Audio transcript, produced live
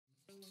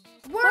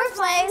We're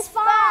playing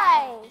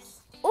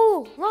spies!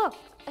 Ooh, look,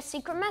 a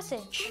secret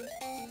message.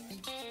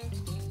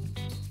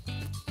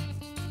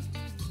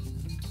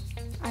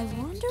 I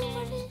wonder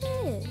what it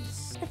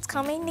is. It's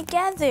coming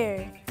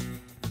together.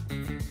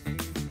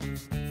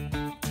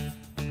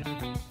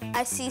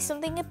 I see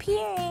something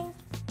appearing.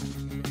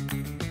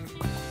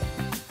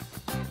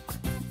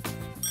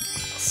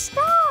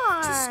 Star!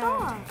 It's a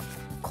star.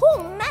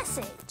 Cool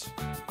message.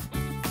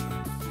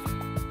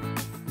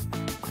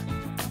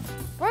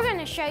 We're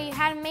gonna show you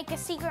how to make a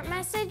secret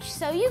message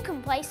so you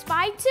can play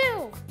spy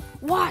too.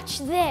 Watch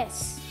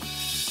this.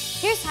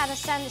 Here's how to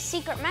send a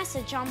secret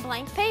message on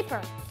blank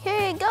paper.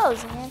 Here it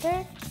goes,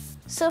 Xander.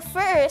 So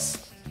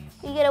first,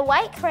 we get a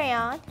white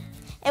crayon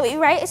and we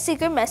write a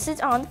secret message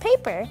on the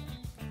paper.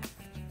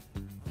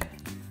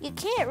 You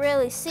can't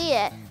really see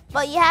it,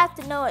 but you have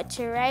to know what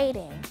you're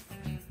writing.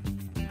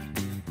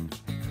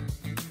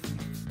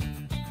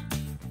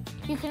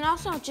 You can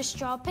also just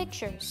draw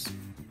pictures.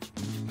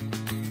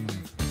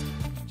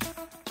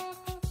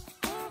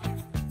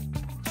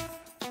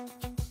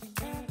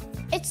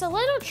 It's a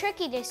little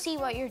tricky to see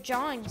what you're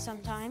drawing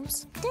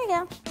sometimes. There you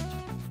go.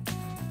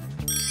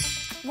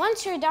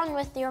 Once you're done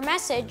with your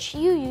message,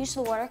 you use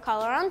the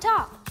watercolor on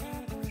top.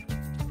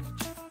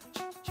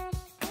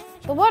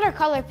 The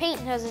watercolor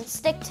paint doesn't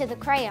stick to the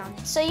crayon,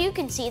 so you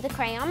can see the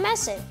crayon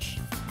message.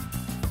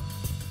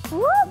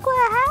 Look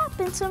what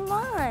happened to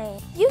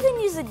mine. You can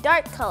use a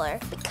dark color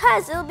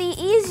because it'll be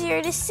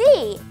easier to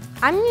see.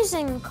 I'm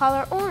using the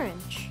color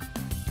orange.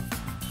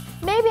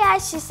 Maybe I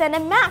should send a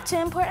map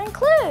to important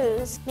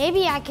clues.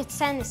 Maybe I could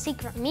send a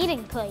secret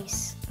meeting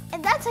place.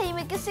 And that's how you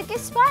make a secret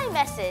spy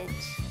message.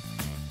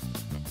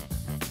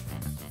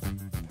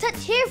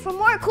 Touch here for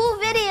more cool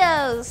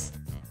videos.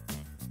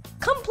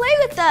 Come play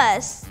with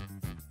us.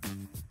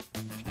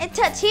 And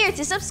touch here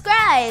to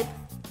subscribe.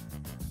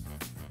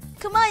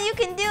 Come on, you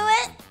can do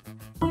it.